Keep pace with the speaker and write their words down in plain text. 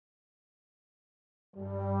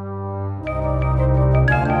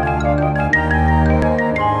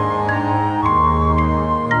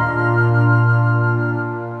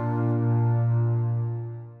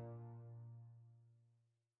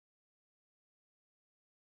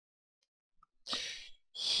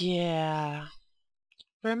Yeah.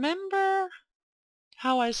 Remember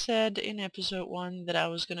how I said in episode 1 that I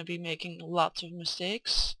was going to be making lots of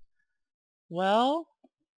mistakes? Well,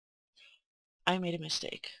 I made a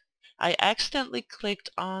mistake. I accidentally clicked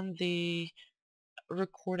on the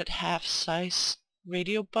record at half size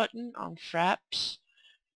radio button on Fraps,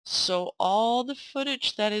 so all the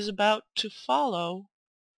footage that is about to follow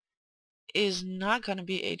is not going to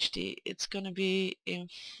be HD. It's going to be in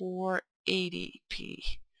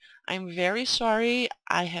 480p. I'm very sorry.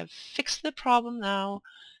 I have fixed the problem now,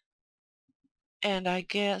 and I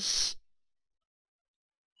guess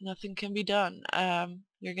nothing can be done.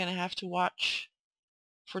 You're going to have to watch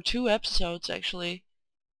for 2 episodes actually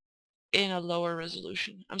in a lower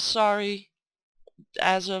resolution. I'm sorry.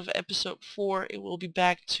 As of episode 4 it will be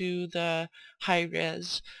back to the high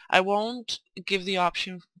res. I won't give the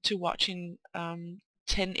option to watching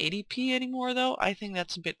 1080p anymore though. I think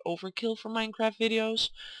that's a bit overkill for Minecraft videos,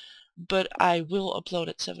 but I will upload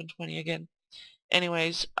at 720 again.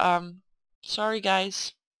 Anyways, sorry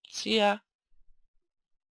guys. See ya.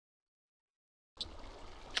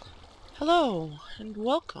 Hello and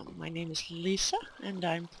welcome. My name is Lisa and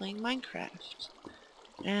I'm playing Minecraft.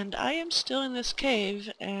 And I am still in this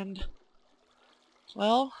cave and,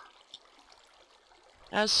 well,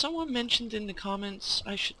 as someone mentioned in the comments,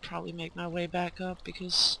 I should probably make my way back up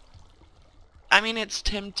because, I mean, it's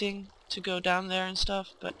tempting to go down there and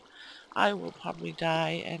stuff, but I will probably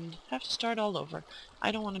die and have to start all over.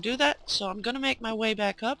 I don't want to do that, so I'm gonna make my way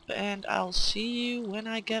back up and I'll see you when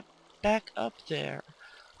I get back up there.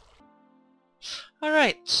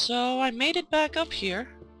 Alright, so I made it back up here,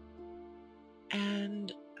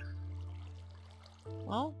 and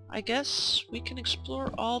well, I guess we can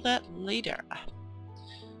explore all that later.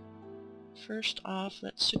 First off,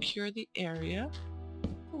 let's secure the area.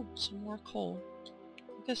 Oh, some more coal.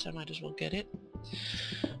 I guess I might as well get it.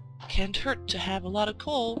 Can't hurt to have a lot of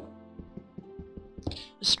coal.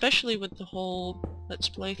 Especially with the whole Let's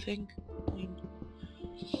Play thing.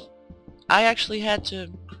 I actually had to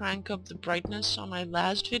crank up the brightness on my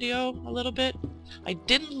last video a little bit. I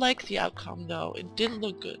didn't like the outcome though. It didn't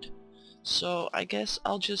look good. So I guess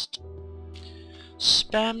I'll just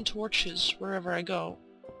spam torches wherever I go.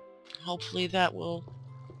 Hopefully that will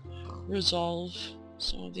resolve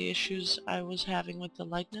some of the issues I was having with the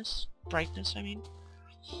brightness I mean.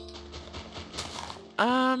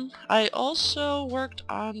 I also worked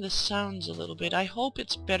on the sounds a little bit. I hope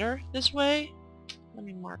it's better this way. Let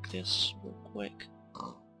me mark this real quick.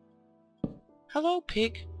 Hello,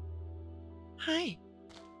 pig. Hi.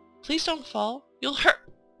 Please don't fall. You'll hurt.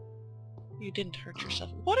 You didn't hurt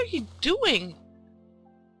yourself. What are you doing?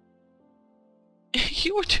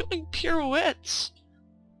 You were doing pirouettes.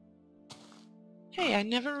 Hey, I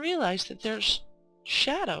never realized that there's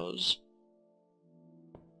shadows.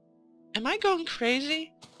 Am I going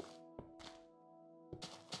crazy?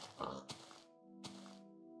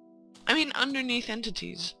 I mean, underneath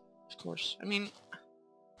entities, of course. I mean,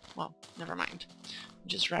 well, never mind. I'm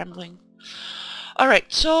just rambling.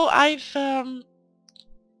 Alright, so I've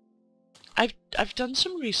done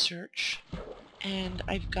some research, and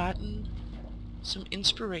I've gotten some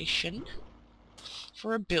inspiration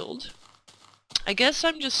for a build. I guess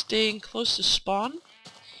I'm just staying close to spawn,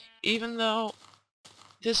 even though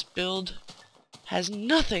this build has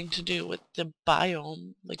nothing to do with the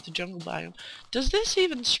biome, like the jungle biome. Does this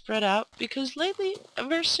even spread out? Because lately,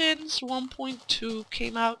 ever since 1.2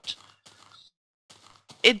 came out,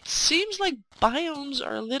 it seems like biomes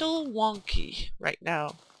are a little wonky right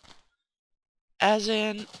now. As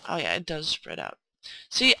in, oh yeah, it does spread out.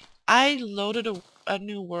 See, I loaded a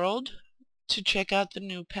new world to check out the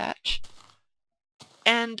new patch,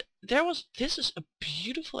 and this is a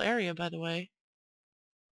beautiful area, by the way.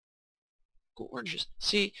 Gorgeous.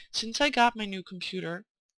 See, since I got my new computer,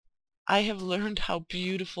 I have learned how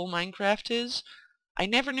beautiful Minecraft is. I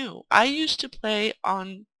never knew. I used to play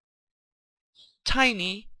on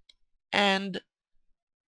Tiny, and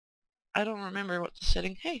I don't remember what the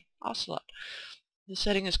setting... Hey, Ocelot. The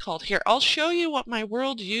setting is called. Here, I'll show you what my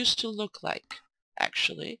world used to look like,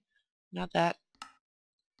 actually. Not that.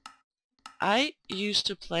 I used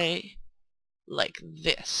to play like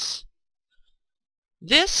this.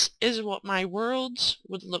 This is what my worlds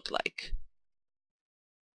would look like.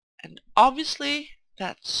 And obviously,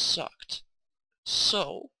 that sucked.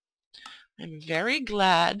 So, I'm very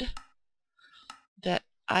glad that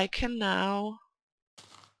I can now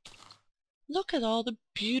look at all the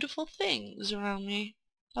beautiful things around me.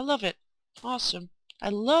 I love it. Awesome. I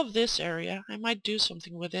love this area. I might do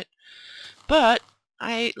something with it. But,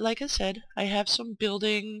 like I said, I have some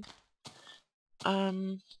building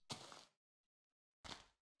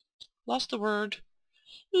Lost the word.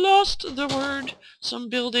 Lost the word. Some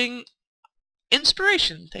building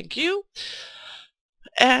inspiration, thank you.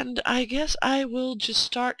 And I guess I will just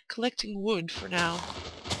start collecting wood for now,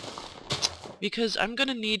 because I'm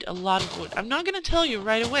gonna need a lot of wood. I'm not gonna tell you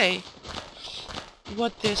right away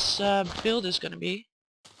what this build is gonna be.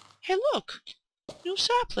 Hey look! New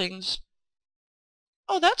saplings!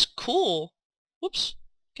 Oh, that's cool! Whoops.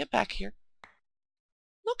 Get back here.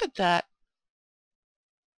 Look at that!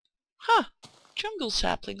 Huh. Jungle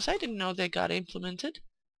saplings. I didn't know they got implemented.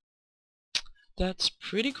 That's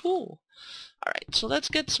pretty cool. Alright, so let's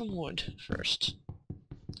get some wood first.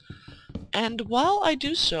 And while I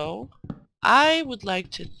do so, I would like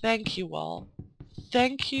to thank you all.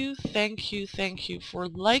 Thank you, thank you, thank you for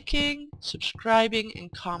liking, subscribing,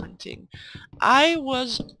 and commenting. I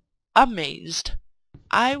was amazed.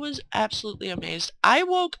 I was absolutely amazed. I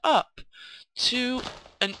woke up to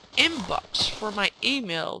an inbox for my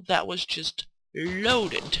email that was just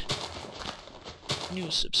loaded.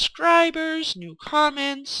 New subscribers, new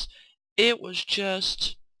comments. It was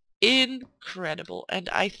just incredible, and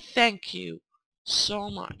I thank you so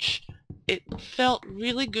much. It felt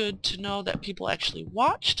really good to know that people actually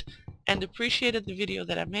watched and appreciated the video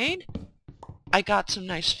that I made. I got some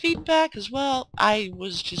nice feedback as well.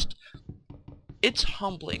 It's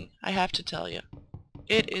humbling, I have to tell you.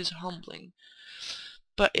 It is humbling.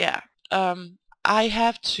 But yeah, I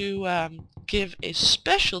have to give a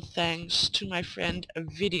special thanks to my friend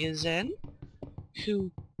Vidyazen,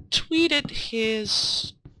 who tweeted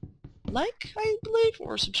his I believe,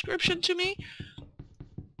 or subscription to me.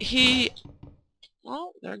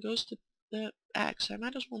 Well, there goes the axe. I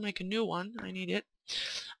might as well make a new one. I need it.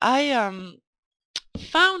 I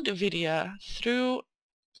found a video through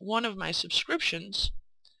one of my subscriptions,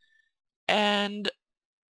 and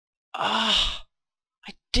I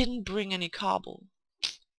didn't bring any cobble.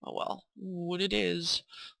 Oh well, what it is.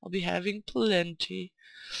 I'll be having plenty.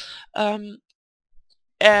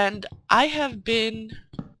 And I have been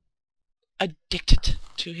addicted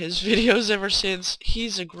to his videos ever since.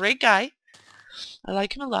 He's a great guy. I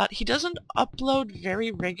like him a lot. He doesn't upload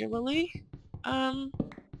very regularly,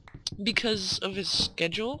 because of his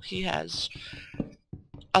schedule. He has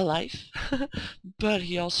a life, but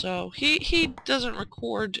he also, he doesn't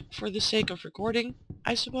record for the sake of recording,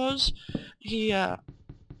 I suppose. He,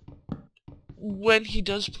 when he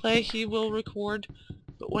does play, he will record,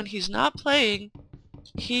 but when he's not playing,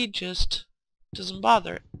 he just doesn't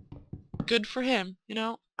bother. Good for him, you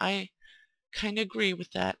know? I kind of agree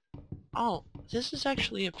with that. Oh, this is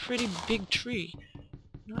actually a pretty big tree.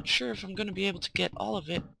 Not sure if I'm going to be able to get all of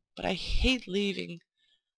it, but I hate leaving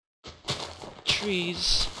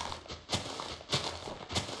trees.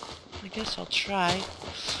 I guess I'll try.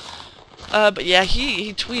 But yeah,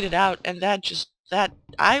 he tweeted out, and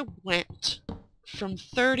I went from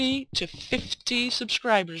 30 to 50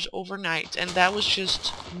 subscribers overnight, and that was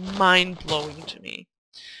just mind-blowing to me.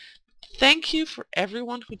 Thank you for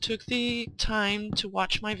everyone who took the time to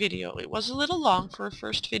watch my video. It was a little long for a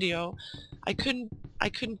first video. I couldn't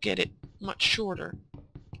get it much shorter.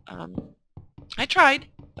 I tried,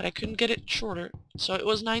 but I couldn't get it shorter, so it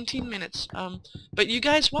was 19 minutes. But you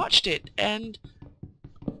guys watched it, and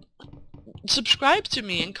subscribed to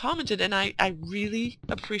me, and commented, and I really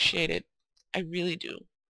appreciate it. I really do.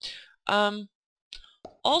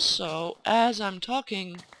 Also, as I'm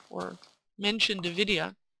talking, or mentioned the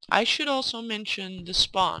video, I should also mention the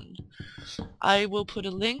Spawn. I will put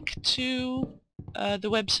a link to the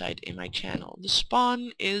website in my channel. The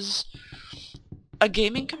Spawn is a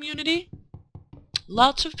gaming community.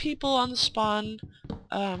 Lots of people on the Spawn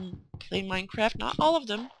play Minecraft, not all of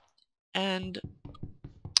them, and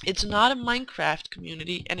it's not a Minecraft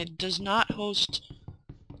community, and it does not host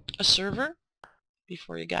a server,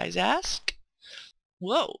 before you guys ask.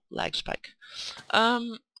 Whoa, lag spike.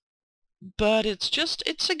 But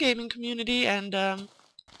it's a gaming community, and a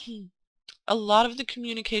lot of the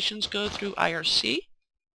communications go through IRC.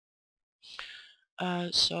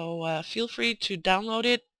 So feel free to download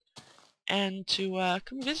it and to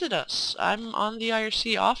come visit us. I'm on the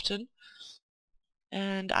IRC often,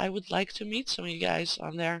 and I would like to meet some of you guys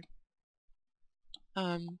on there.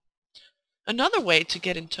 Another way to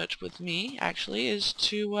get in touch with me, actually, is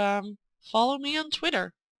to follow me on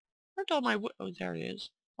Twitter. Where'd all my oh, there it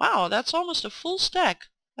is. Wow, that's almost a full stack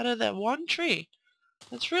out of that one tree.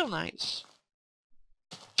 That's real nice.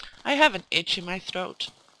 I have an itch in my throat.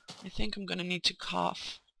 I think I'm gonna need to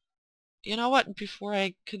cough. You know what? Before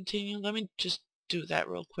I continue, let me just do that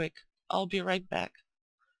real quick. I'll be right back.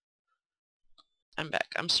 I'm back.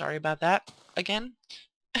 I'm sorry about that. Again,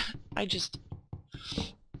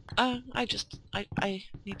 I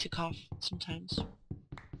need to cough sometimes.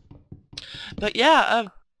 But yeah,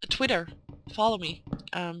 Twitter, follow me.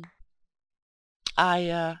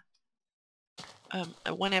 I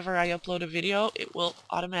whenever I upload a video, it will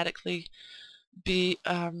automatically be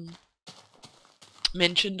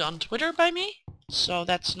mentioned on Twitter by me. So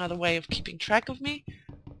that's another way of keeping track of me.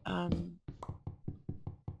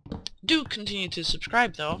 Do continue to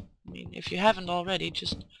subscribe though. I mean, if you haven't already,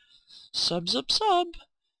 just sub.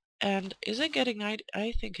 And is it getting night?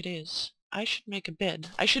 I think it is. I should make a bed.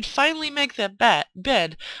 I should finally make that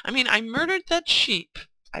bed. I mean, I murdered that sheep.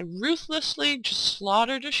 I ruthlessly just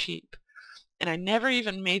slaughtered a sheep. And I never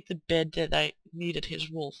even made the bed that I needed his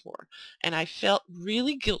wool for. And I felt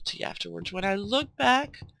really guilty afterwards. When I look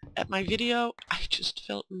back at my video, I just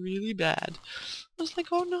felt really bad. I was like,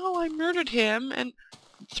 oh no, I murdered him, and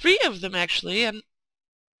 3 of them actually, and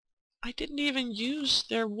I didn't even use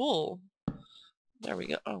their wool. There we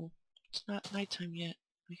go. Oh, it's not nighttime yet,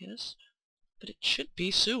 I guess. But it should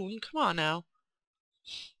be soon. Come on now.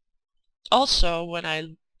 Also, when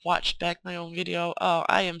I watched back my own video, oh,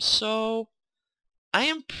 I am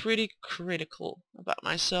pretty critical about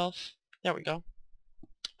myself. There we go.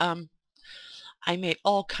 I made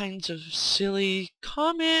all kinds of silly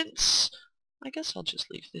comments. I guess I'll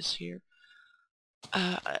just leave this here.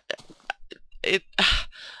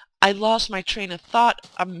 I lost my train of thought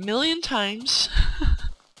a million times.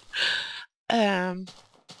 I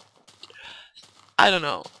don't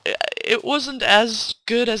know. It wasn't as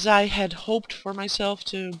good as I had hoped for myself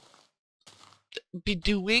to be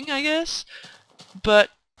doing, I guess.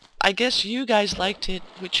 But I guess you guys liked it,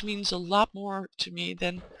 which means a lot more to me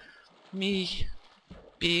than me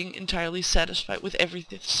being entirely satisfied with every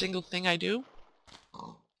single thing I do.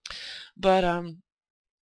 But,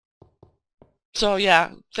 so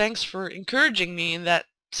yeah, thanks for encouraging me in that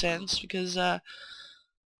sense, because,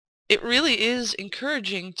 it really is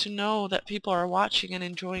encouraging to know that people are watching and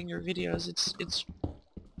enjoying your videos. It's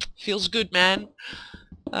feels good, man.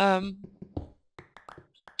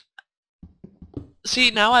 See,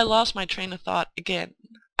 now I lost my train of thought again.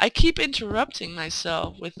 I keep interrupting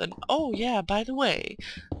myself with an, oh yeah, by the way,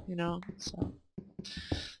 you know, so.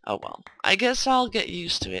 Oh well, I guess I'll get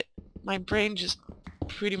used to it. My brain just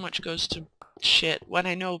pretty much goes to shit when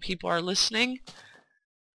I know people are listening.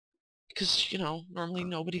 Because, you know, normally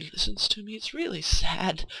nobody listens to me. It's really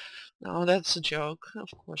sad. No, that's a joke. Of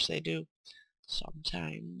course they do.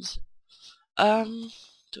 Sometimes.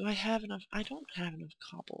 Do I have enough? I don't have enough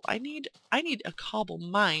cobble. I need a cobble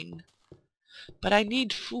mine. But I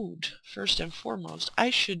need food, first and foremost. I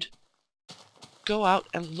should go out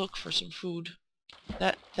and look for some food.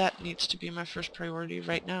 That needs to be my first priority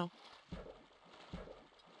right now.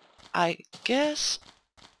 I guess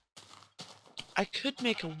I could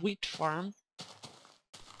make a wheat farm,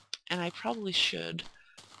 and I probably should.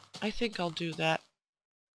 I think I'll do that.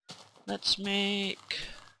 Let's make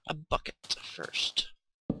a bucket first.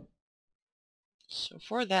 So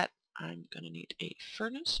for that, I'm gonna need a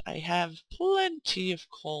furnace. I have plenty of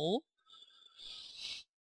coal.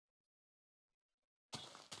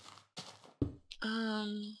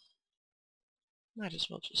 Might as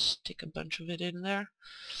well just stick a bunch of it in there.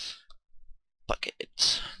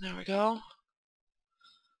 Bucket. There we go.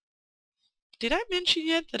 Did I mention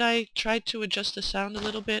yet that I tried to adjust the sound a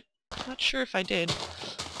little bit? Not sure if I did.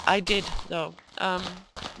 I did, though,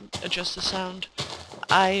 adjust the sound.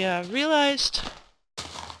 I realized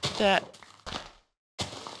that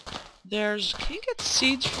can you get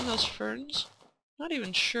seeds from those ferns? Not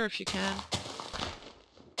even sure if you can.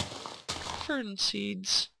 Fern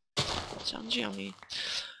seeds. Sounds yummy.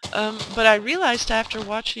 But I realized after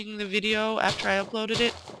watching the video, after I uploaded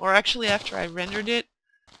it, or actually after I rendered it,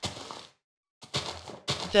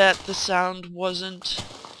 that the sound wasn't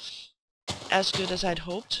as good as I'd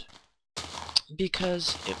hoped,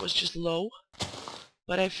 because it was just low.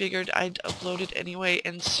 But I figured I'd upload it anyway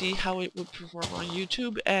and see how it would perform on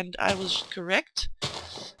YouTube, and I was correct.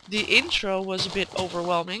 The intro was a bit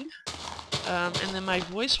overwhelming, and then my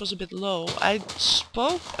voice was a bit low. I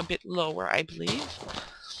spoke a bit lower, I believe.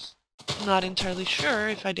 Not entirely sure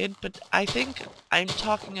if I did, but I think I'm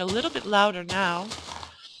talking a little bit louder now.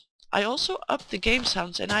 I also upped the game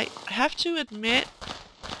sounds, and I have to admit,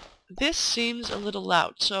 this seems a little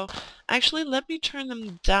loud. So actually, let me turn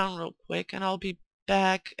them down real quick, and I'll be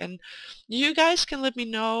back, and you guys can let me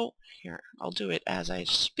know. Here, I'll do it as I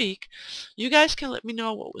speak. You guys can let me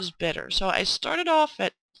know what was better. So I started off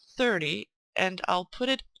at 30, and I'll put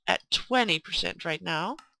it at 20% right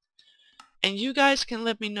now. And you guys can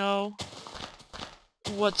let me know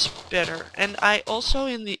what's better. And I also,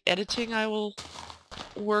 in the editing, I will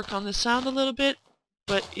work on the sound a little bit,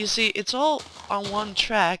 But you see, it's all on one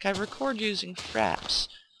track. I record using fraps.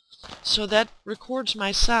 So that records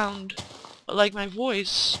my sound, like my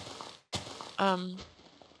voice, on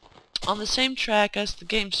the same track as the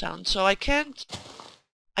game sound. So I can't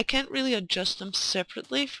really adjust them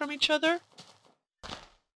separately from each other.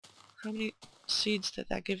 How many seeds did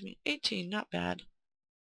that give me? 18, not bad.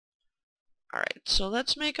 Alright, so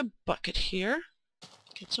let's make a bucket here.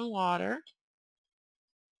 Get some water.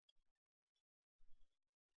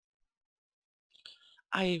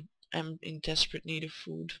 I am in desperate need of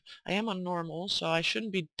food. I am on normal, so I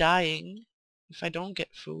shouldn't be dying if I don't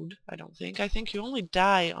get food, I don't think. I think you only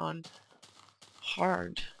die on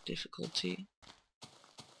hard difficulty.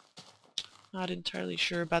 Not entirely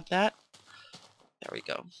sure about that. There we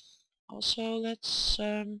go. Also, let's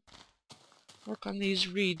work on these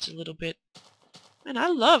reeds a little bit. Man, I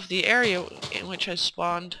love the area in which I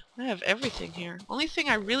spawned. I have everything here. Only thing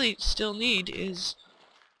I really still need is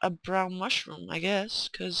a brown mushroom, I guess,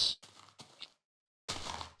 because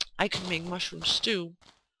I can make mushroom stew,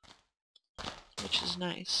 which is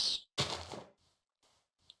nice.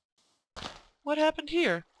 What happened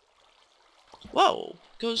here? Whoa!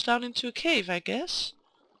 Goes down into a cave, I guess.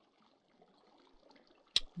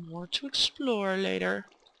 More to explore later.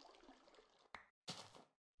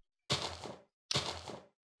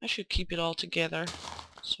 I should keep it all together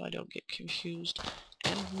so I don't get confused.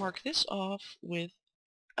 And mark this off with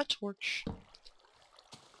a torch.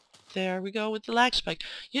 There we go with the lag spike.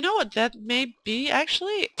 You know what that may be,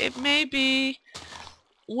 actually? It may be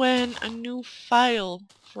when a new file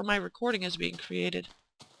for my recording is being created.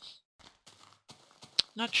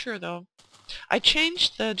 Not sure though. I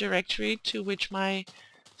changed the directory to which my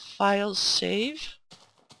files save.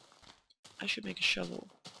 I should make a shovel.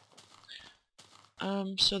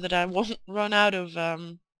 So that I won't run out of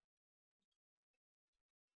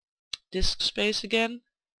disk space again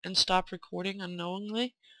and stop recording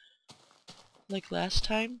unknowingly, like last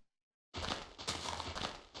time.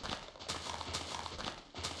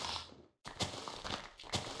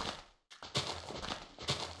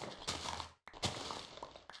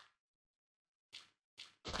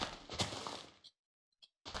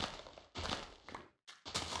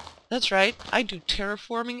 That's right, I do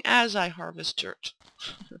terraforming as I harvest dirt.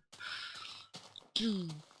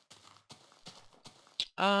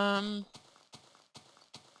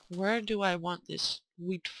 Where do I want this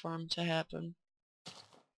wheat farm to happen?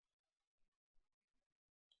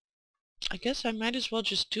 I guess I might as well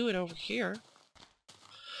just do it over here.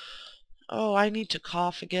 Oh, I need to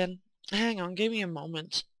cough again. Hang on, give me a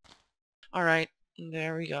moment. Alright,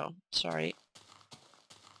 there we go. Sorry.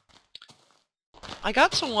 I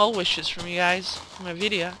got some well wishes from you guys for my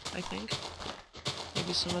video, I think.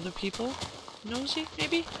 Maybe some other people. Nosy,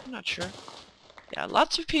 maybe? I'm not sure. Yeah,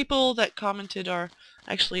 lots of people that commented are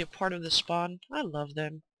actually a part of the spawn. I love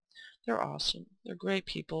them. They're awesome. They're great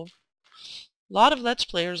people. A lot of Let's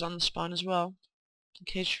Players on the spawn as well. In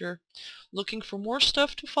case you're looking for more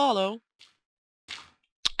stuff to follow.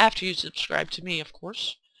 After you subscribe to me, of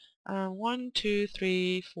course. 1, 2,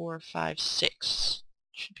 3, 4, 5, 6.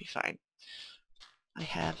 Should be fine. I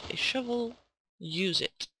have a shovel. Use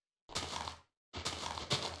it.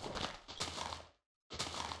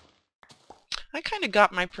 I kind of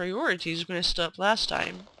got my priorities messed up last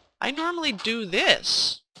time. I normally do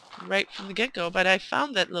this right from the get-go, but I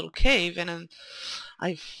found that little cave and then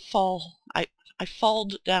I falled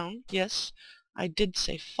down. Yes, I did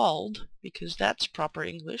say falled because that's proper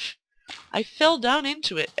English. I fell down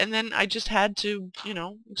into it and then I just had to, you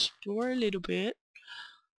know, explore a little bit.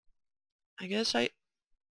 I guess I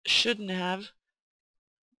shouldn't have.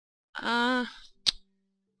 Gonna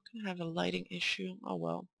have a lighting issue. Oh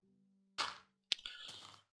well.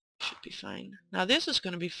 Should be fine. Now this is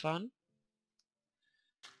gonna be fun.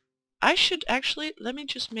 I should actually, let me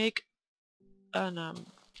just make an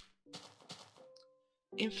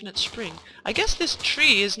infinite spring. I guess this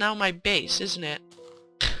tree is now my base, isn't it?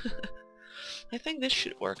 I think this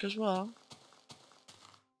should work as well.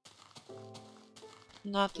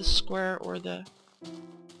 Not the square or the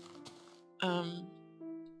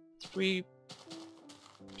 3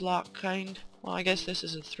 block kind. Well, I guess this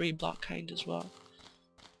is a 3 block kind as well.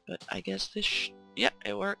 But I guess this yeah,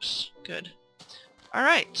 it works. Good.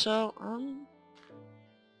 Alright, so,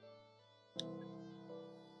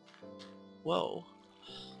 whoa.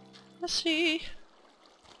 Messy!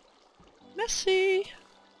 Messy!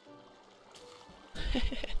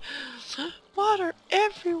 Water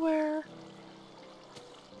everywhere!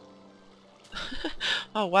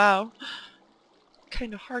 Oh wow.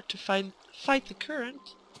 Kinda hard to fight the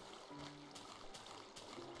current.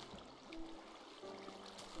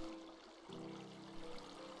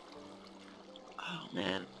 Oh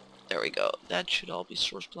man, there we go. That should all be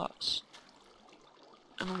source blocks.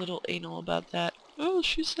 I'm a little anal about that. Oh,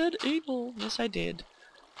 she said anal. Yes, I did.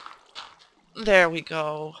 There we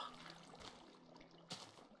go.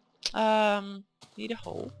 Need a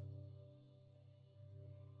hole.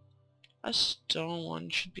 A stone one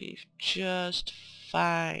should be just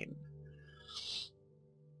fine.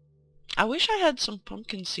 I wish I had some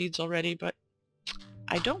pumpkin seeds already, but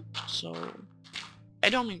I don't, so... I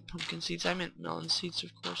don't mean pumpkin seeds, I meant melon seeds,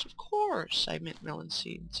 of course. Of course I meant melon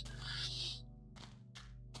seeds.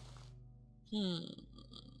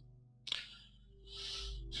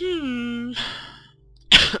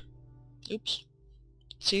 Oops.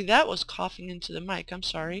 See, that was coughing into the mic, I'm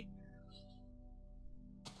sorry.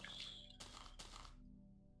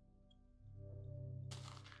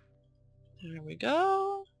 There we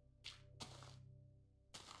go.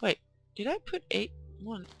 Wait, did I put 8?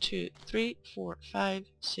 1, 2, 3, 4, 5,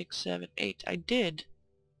 6, 7, 8. I did.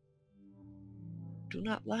 Do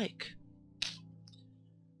not like.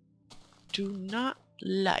 Do not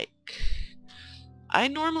like. I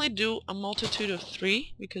normally do a multitude of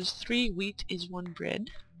 3 because 3 wheat is 1 bread.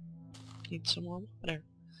 Need some more water.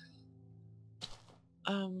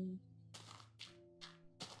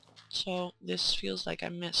 So this feels like I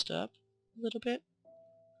messed up a little bit.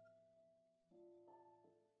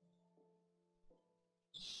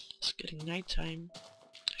 It's getting nighttime.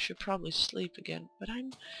 I should probably sleep again, but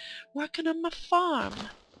I'm working on my farm.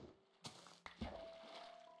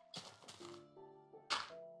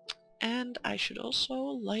 And I should also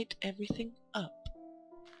light everything up.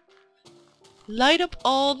 Light up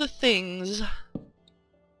all the things.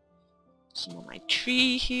 Some of my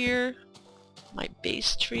tree here. My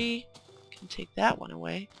base tree. Can take that one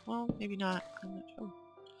away. Well, maybe not. I'm not sure.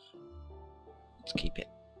 Let's keep it.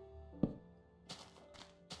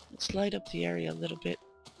 Let's light up the area a little bit.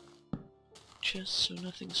 Just so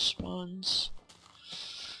nothing spawns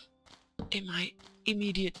in my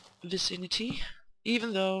immediate vicinity.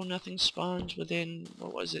 Even though nothing spawns within,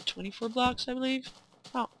 what was it, 24 blocks, I believe?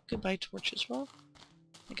 Oh, goodbye torches. Well,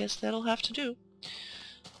 I guess that'll have to do.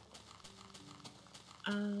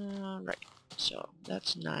 Right. So,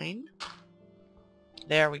 that's 9.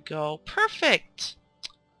 There we go. Perfect!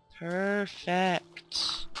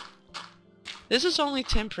 Perfect. This is only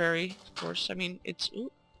temporary, of course. I mean, it's...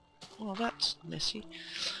 Ooh, oh, that's messy.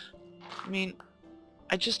 I mean,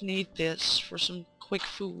 I just need this for some quick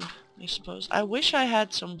food, I suppose. I wish I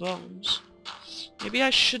had some bones. Maybe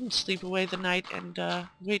I shouldn't sleep away the night and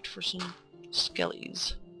wait for some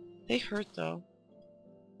skellies. They hurt, though,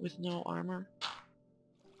 with no armor.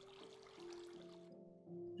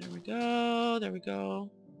 There we go, there we go.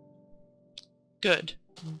 Good.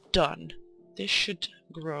 Done. This should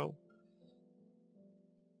grow.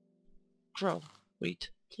 Grow. Wait,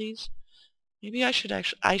 please. Maybe I should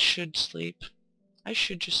sleep. I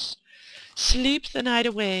should just sleep the night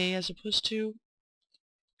away as opposed to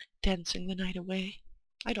dancing the night away.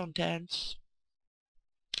 I don't dance.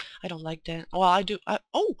 I don't like dance. Well, I do.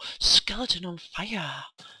 Oh! Skeleton on fire!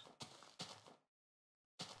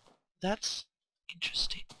 That's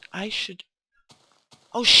interesting. I should...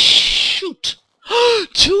 Oh, shoot!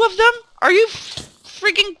 2 of them? Are you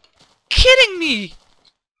freaking kidding me?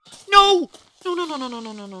 No! No, no, no, no, no,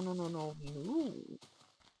 no, no, no, no, no, no, no.